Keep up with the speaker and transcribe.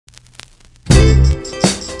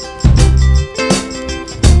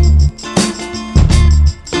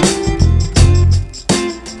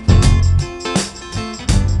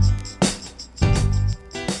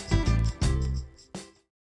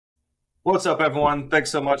What's up, everyone? Thanks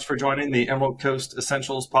so much for joining the Emerald Coast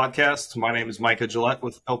Essentials podcast. My name is Micah Gillette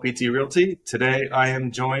with LPT Realty. Today, I am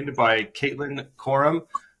joined by Katelyn Corum,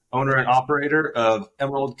 owner and operator of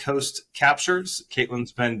Emerald Coast Captures.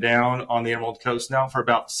 Katelyn's been down on the Emerald Coast now for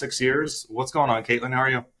about 6 years. What's going on, Katelyn? How are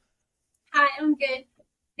you? Hi, I'm good.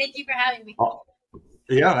 Thank you for having me.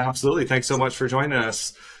 Yeah, absolutely. Thanks so much for joining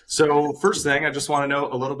us. So first thing, I just want to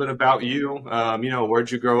know a little bit about you.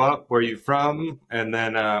 Where'd you grow up? Where are you from? And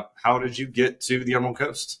then how did you get to the Emerald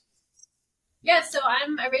Coast? Yeah, so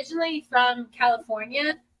I'm originally from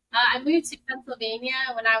California. I moved to Pennsylvania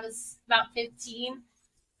when I was about 15.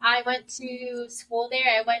 I went to school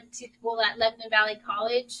there. I went to school at Lebanon Valley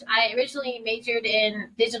College. I originally majored in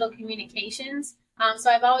digital communications.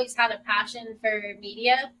 So I've always had a passion for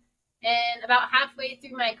media. And about halfway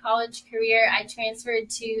through my college career, I transferred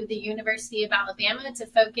to the University of Alabama to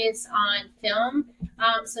focus on film.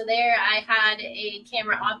 So there I had a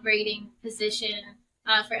camera operating position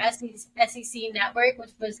for SEC Network, which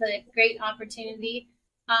was a great opportunity.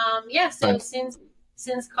 So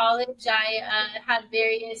since college, I had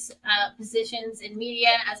various positions in media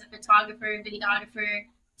as a photographer, videographer,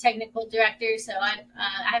 technical director. So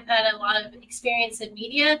I've had a lot of experience in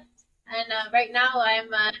media. And right now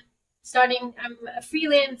I'm a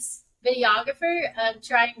freelance videographer,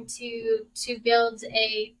 trying to build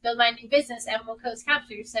my new business, Emerald Coast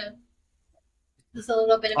Captures. So just a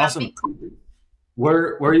little bit about Awesome. me.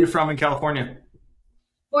 Where are you from in California?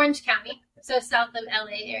 Orange County, so south of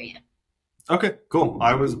LA area. Okay, cool.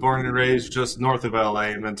 I was born and raised just north of LA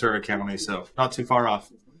in Ventura County, so not too far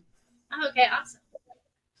off. Oh, okay, awesome.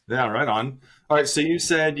 Yeah, right on. All right, so you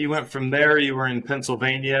said you went from there, you were in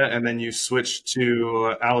Pennsylvania, and then you switched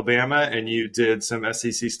to Alabama and you did some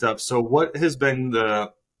SEC stuff. So what has been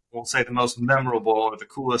we'll say the most memorable or the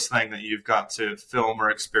coolest thing that you've got to film or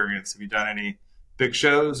experience? Have you done any big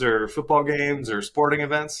shows or football games or sporting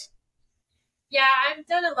events? Yeah, I've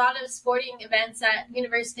done a lot of sporting events at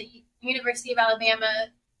University of Alabama,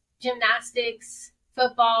 gymnastics,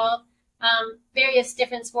 football, various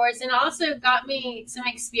different sports, and also got me some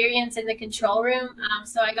experience in the control room.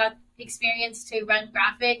 So I got experience to run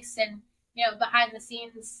graphics and, behind the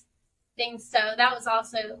scenes things. So that was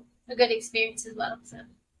also a good experience as well. So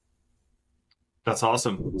That's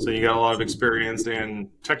awesome. So you got a lot of experience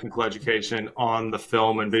in technical education on the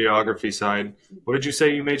film and videography side. What did you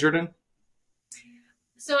say you majored in?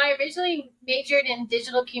 So I originally majored in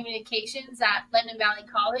digital communications at Lebanon Valley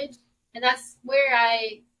College, and that's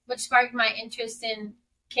which sparked my interest in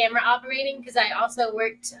camera operating, because I also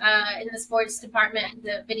worked in the sports department as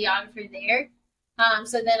a videographer there.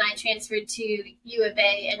 So then I transferred to U of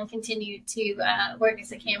A and continued to work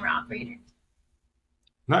as a camera operator.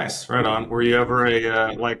 Nice, right on. Were you ever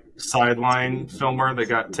a sideline filmer that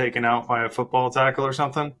got taken out by a football tackle or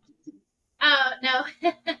something? Oh, no.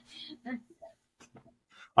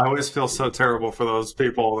 I always feel so terrible for those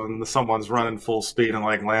people and someone's running full speed and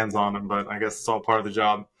lands on them, but I guess it's all part of the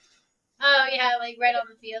job. Oh, yeah, right on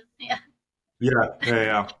the field. Yeah.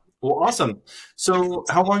 Yeah. Well, awesome. So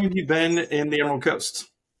how long have you been in the Emerald Coast?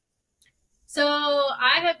 So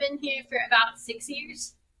I have been here for about 6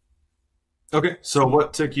 years. Okay. So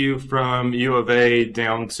what took you from U of A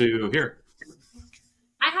down to here?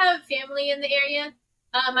 I have family in the area.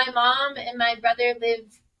 My mom and my brother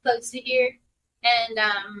live close to here. And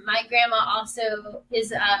my grandma also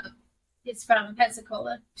is from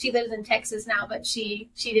Pensacola. She lives in Texas now, but she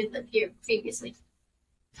did live here previously.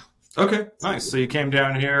 Okay, nice. So you came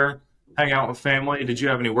down here, hang out with family. Did you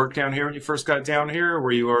have any work down here when you first got down here, or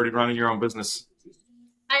were you already running your own business?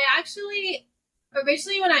 I actually,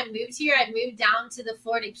 originally when I moved here, I moved down to the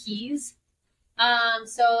Florida Keys.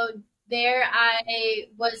 So there I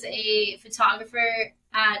was a photographer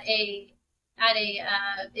at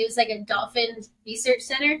it was like a dolphin research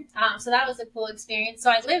center. So that was a cool experience.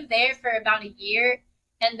 So I lived there for about a year,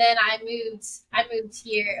 and then I moved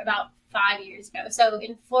here about 5 years ago. So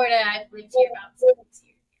in Florida, I've lived here about 6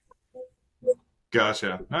 years.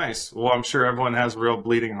 Gotcha. Nice. Well, I'm sure everyone has a real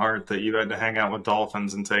bleeding heart that you had to hang out with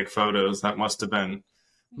dolphins and take photos. That must have been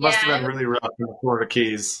really rough in the Florida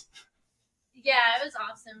Keys. Yeah, it was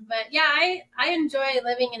awesome. But yeah, I enjoy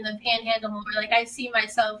living in the Panhandle more. I see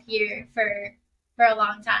myself here for a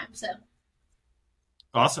long time. So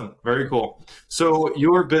awesome. Very cool. So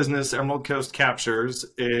your business, Emerald Coast Captures,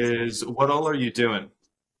 what all are you doing?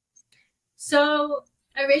 So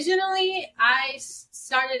originally I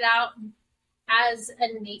started out as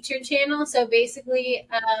a nature channel. So basically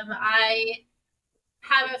I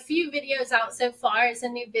have a few videos out so far. It's a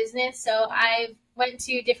new business. So I've went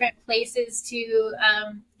to different places to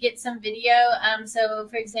get some video. So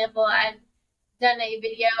for example, I've done a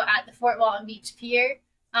video at the Fort Walton Beach Pier.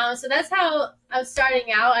 So that's how I was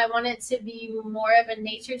starting out. I wanted to be more of a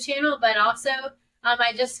nature channel, but also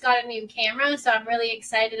I just got a new camera, so I'm really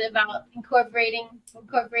excited about incorporating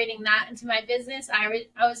that into my business. I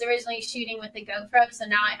was originally shooting with a GoPro, so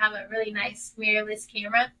now I have a really nice mirrorless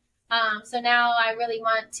camera. So now I really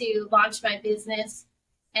want to launch my business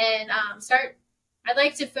and start. I'd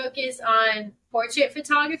like to focus on portrait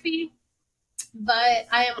photography, but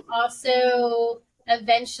I am also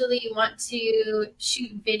eventually want to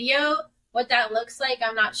shoot video. What that looks like,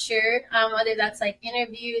 I'm not sure. Whether that's like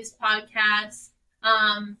interviews, podcasts,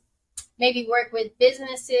 maybe work with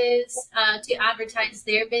businesses to advertise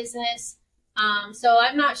their business. So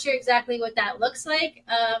I'm not sure exactly what that looks like.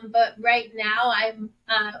 But right now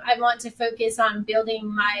I want to focus on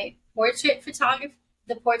building my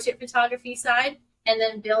the portrait photography side, and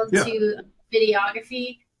then build to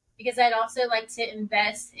videography, because I'd also like to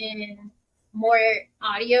invest in more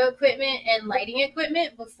audio equipment and lighting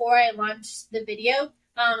equipment before I launch the video.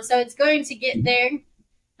 So it's going to get there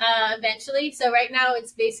eventually. So right now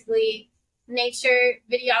it's basically nature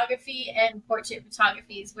videography and portrait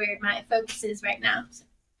photography is where my focus is right now. So.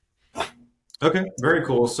 Okay, very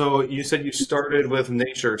cool. So you said you started with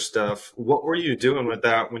nature stuff. What were you doing with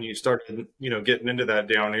that when you started, getting into that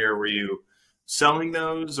down here? Were you selling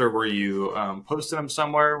those, or were you posting them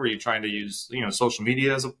somewhere? Were you trying to use, social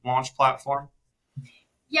media as a launch platform?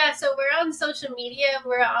 Yeah, so we're on social media.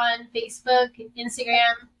 We're on Facebook,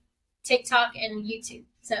 Instagram, TikTok, and YouTube.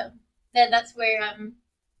 So that's where I'm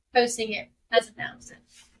posting it as of now. So.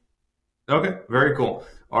 Okay, very cool.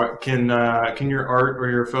 All right, can your art or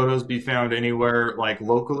your photos be found anywhere, like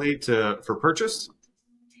locally, for purchase?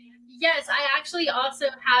 Yes, I actually also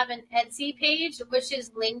have an Etsy page, which is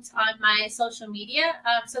linked on my social media.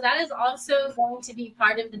 So that is also going to be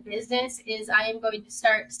part of the business. Is I am going to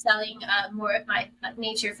start selling more of my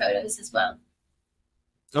nature photos as well.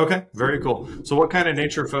 Okay, very cool. So what kind of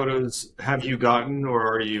nature photos have you gotten, or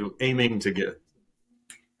are you aiming to get?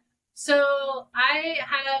 So I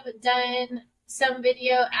have done some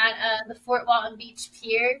video at the Fort Walton Beach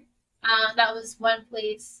Pier. That was one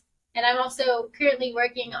place. And I'm also currently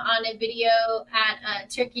working on a video at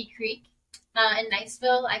Turkey Creek in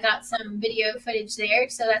Niceville. I got some video footage there.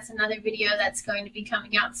 So that's another video that's going to be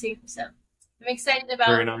coming out soon. So I'm excited about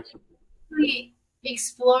Very nice. really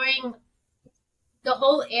exploring the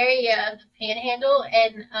whole area of the Panhandle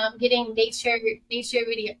and getting nature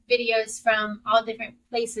videos from all different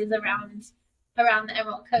places around the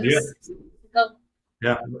Emerald Coast. Yeah.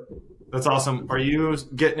 Yeah. That's awesome. Are you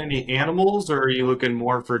getting any animals, or are you looking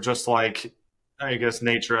more for just like, I guess,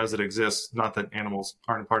 nature as it exists? Not that animals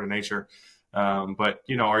aren't a part of nature, but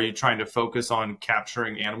are you trying to focus on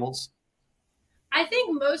capturing animals? I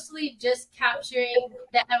think mostly just capturing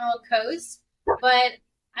the Emerald Coast, but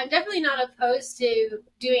I'm definitely not opposed to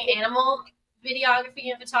doing animal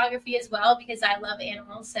videography and photography as well, because I love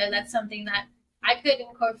animals. So that's something that I could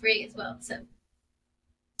incorporate as well. So.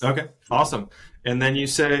 Okay, awesome. And then you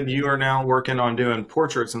said you are now working on doing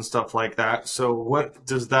portraits and stuff like that. So what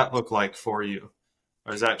does that look like for you?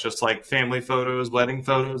 Or is that just like family photos, wedding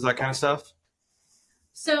photos, that kind of stuff?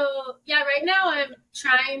 So yeah, right now I'm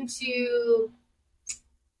trying to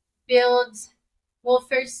build. Well,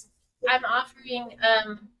 first I'm offering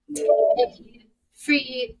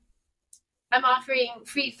free. I'm offering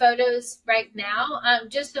free photos right now,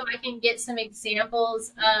 just so I can get some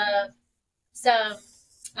examples of some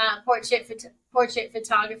portrait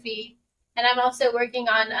photography, and I'm also working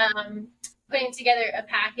on putting together a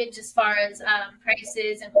package as far as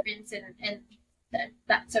prices and prints and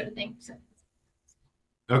that sort of thing. So.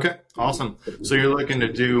 Okay, awesome. So you're looking to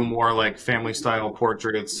do more like family style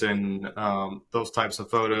portraits and those types of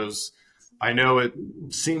photos. I know it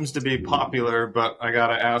seems to be popular, but I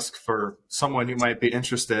gotta ask, for someone who might be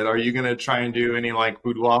interested, are you gonna try and do any like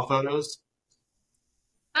boudoir photos?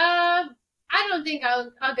 I don't think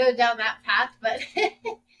I'll go down that path, but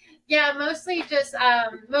yeah, mostly just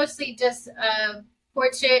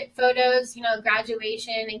portrait photos,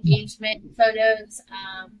 graduation, engagement photos.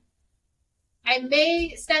 I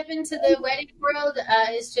may step into the wedding world.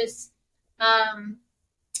 It's just,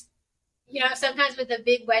 sometimes with the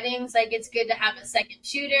big weddings, like it's good to have a second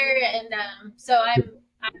shooter, and so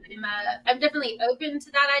I'm definitely open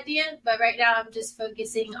to that idea. But right now, I'm just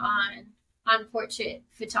focusing on portrait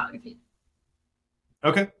photography.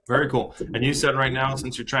 Okay, very cool. And you said right now,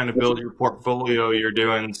 since you're trying to build your portfolio, you're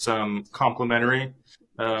doing some complimentary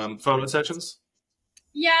photo sessions?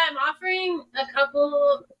 Yeah, I'm offering a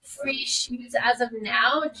couple free shoots as of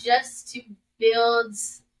now, just to build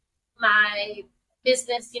my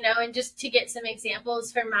business, and just to get some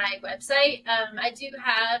examples for my website. I do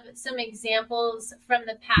have some examples from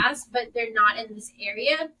the past, but they're not in this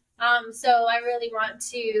area. So I really want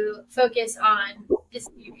to focus on this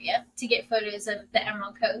area to get photos of the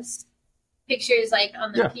Emerald Coast, pictures like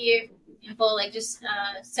on the pier, for example, like just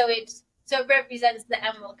so it represents the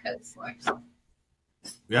Emerald Coast for us.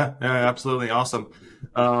 Yeah, absolutely awesome.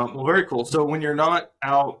 Well, very cool. So when you're not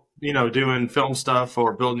out, doing film stuff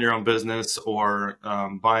or building your own business or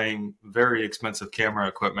buying very expensive camera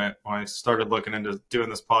equipment, when I started looking into doing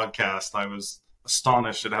this podcast, I was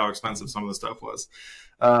astonished at how expensive some of the stuff was.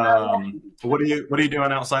 What are you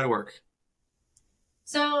doing outside of work?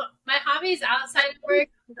 So my hobbies outside of work,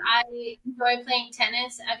 I enjoy playing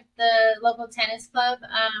tennis at the local tennis club.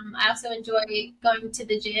 I also enjoy going to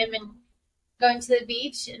the gym and going to the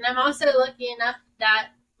beach. And I'm also lucky enough that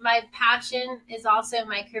my passion is also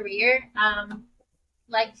my career.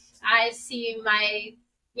 Like I see I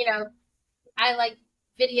like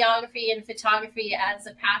videography and photography as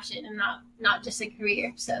a passion and not just a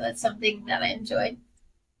career. So that's something that I enjoy.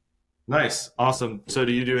 Nice. Awesome. So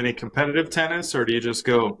do you do any competitive tennis or do you just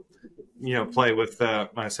go, play with, like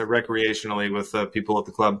I said, recreationally with people at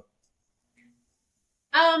the club?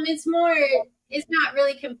 It's not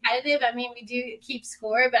really competitive. I mean, we do keep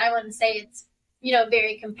score, but I wouldn't say it's,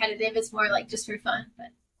 very competitive. It's more like just for fun, but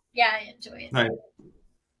yeah, I enjoy it. Nice.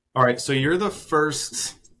 All right. So you're the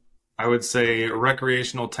first, I would say,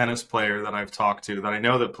 recreational tennis player that I've talked to that I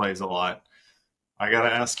know that plays a lot. I got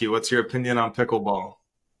to ask you, what's your opinion on pickleball?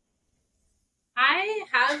 I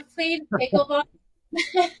have played pickleball,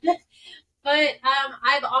 but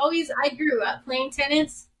I grew up playing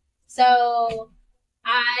tennis, so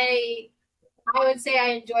I would say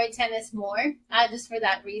I enjoy tennis more, just for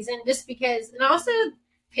that reason, just because, and also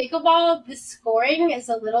pickleball, the scoring is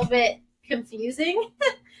a little bit confusing.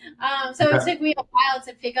 So it took me a while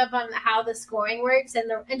to pick up on how the scoring works and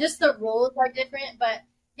just the rules are different. But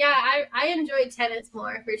yeah, I enjoy tennis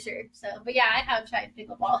more for sure. So, but yeah, I have tried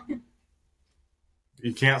pickleball.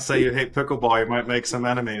 You can't say you hate pickleball. You might make some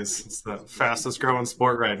enemies. It's the fastest growing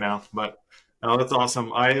sport right now. But that's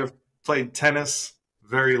awesome. I have played tennis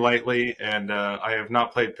very lightly, and I have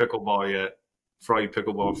not played pickleball yet. For all you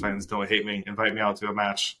pickleball fans, don't hate me. Invite me out to a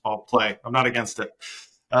match. I'll play. I'm not against it.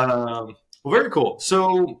 Well, very cool.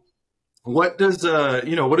 So what does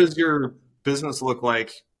your business look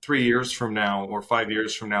like 3 years from now or 5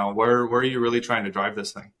 years from now? Where are you really trying to drive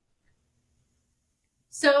this thing?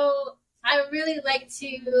 So I really like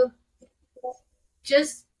to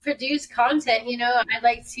just produce content. I'd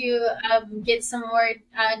like to get some more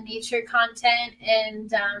nature content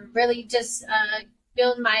and really just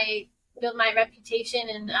build my reputation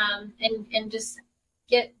and just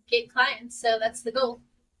get clients. So that's the goal.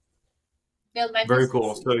 Build my Very business.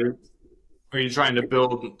 cool. So are you trying to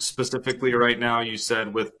build specifically right now, you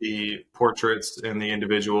said, with the portraits and the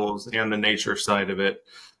individuals and the nature side of it?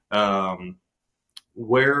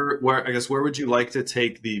 Where would you like to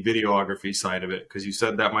take the videography side of it? Because you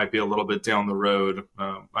said that might be a little bit down the road.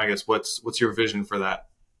 I guess what's your vision for that?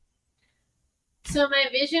 So my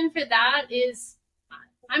vision for that is,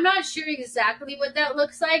 I'm not sure exactly what that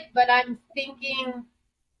looks like, but I'm thinking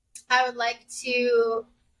I would like to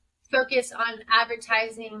focus on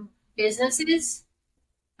advertising businesses,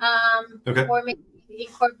 or maybe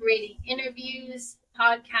incorporating interviews,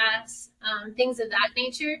 podcasts, things of that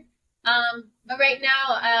nature. But right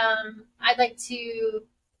now, I'd like to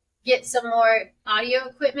get some more audio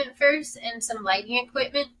equipment first and some lighting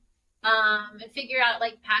equipment, and figure out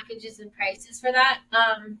like packages and prices for that.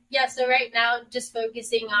 So right now, just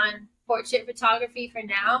focusing on portrait photography for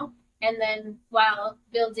now, and then while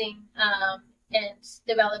building and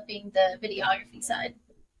developing the videography side.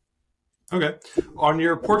 Okay. On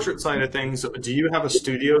your portrait side of things, do you have a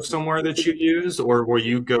studio somewhere that you use, or will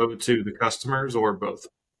you go to the customers, or both?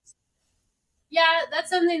 Yeah, that's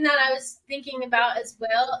something that I was thinking about as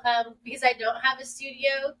well, because I don't have a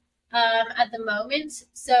studio at the moment.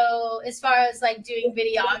 So as far as like doing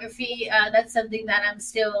videography, that's something that I'm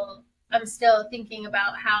still thinking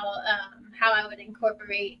about how I would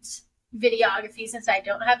incorporate videography since I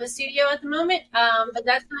don't have a studio at the moment. But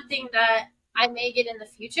that's something that I may get in the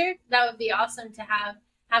future. That would be awesome to have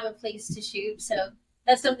a place to shoot. So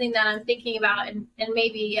that's something that I'm thinking about, and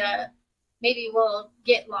maybe we'll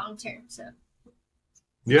get long term. So.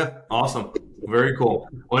 Yeah, awesome. Very cool.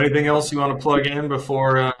 Well, anything else you want to plug in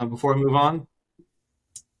before we move on?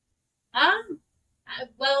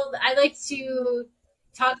 Well, I like to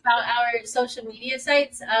talk about our social media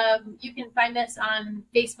sites. You can find us on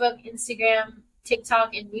Facebook, Instagram,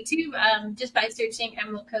 TikTok, and YouTube, just by searching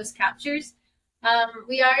Emerald Coast Captures.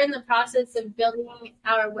 We are in the process of building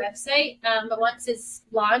our website, but once it's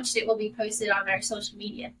launched, it will be posted on our social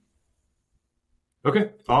media.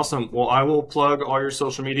 Okay, awesome. Well, I will plug all your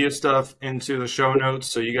social media stuff into the show notes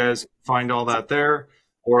so you guys find all that there.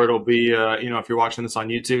 Or it'll be, if you're watching this on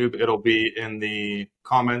YouTube, it'll be in the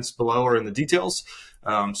comments below or in the details.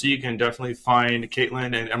 So you can definitely find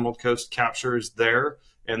Katelyn and Emerald Coast Captures there.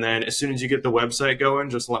 And then as soon as you get the website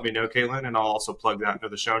going, just let me know, Katelyn, and I'll also plug that into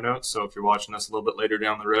the show notes. So if you're watching us a little bit later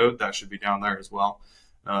down the road, that should be down there as well.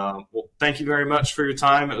 Well, thank you very much for your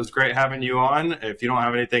time. It was great having you on. If you don't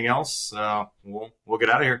have anything else, we'll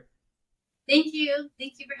get out of here. Thank you.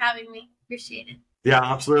 Thank you for having me. Appreciate it. Yeah,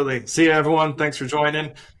 absolutely. See you, everyone. Thanks for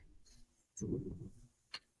joining.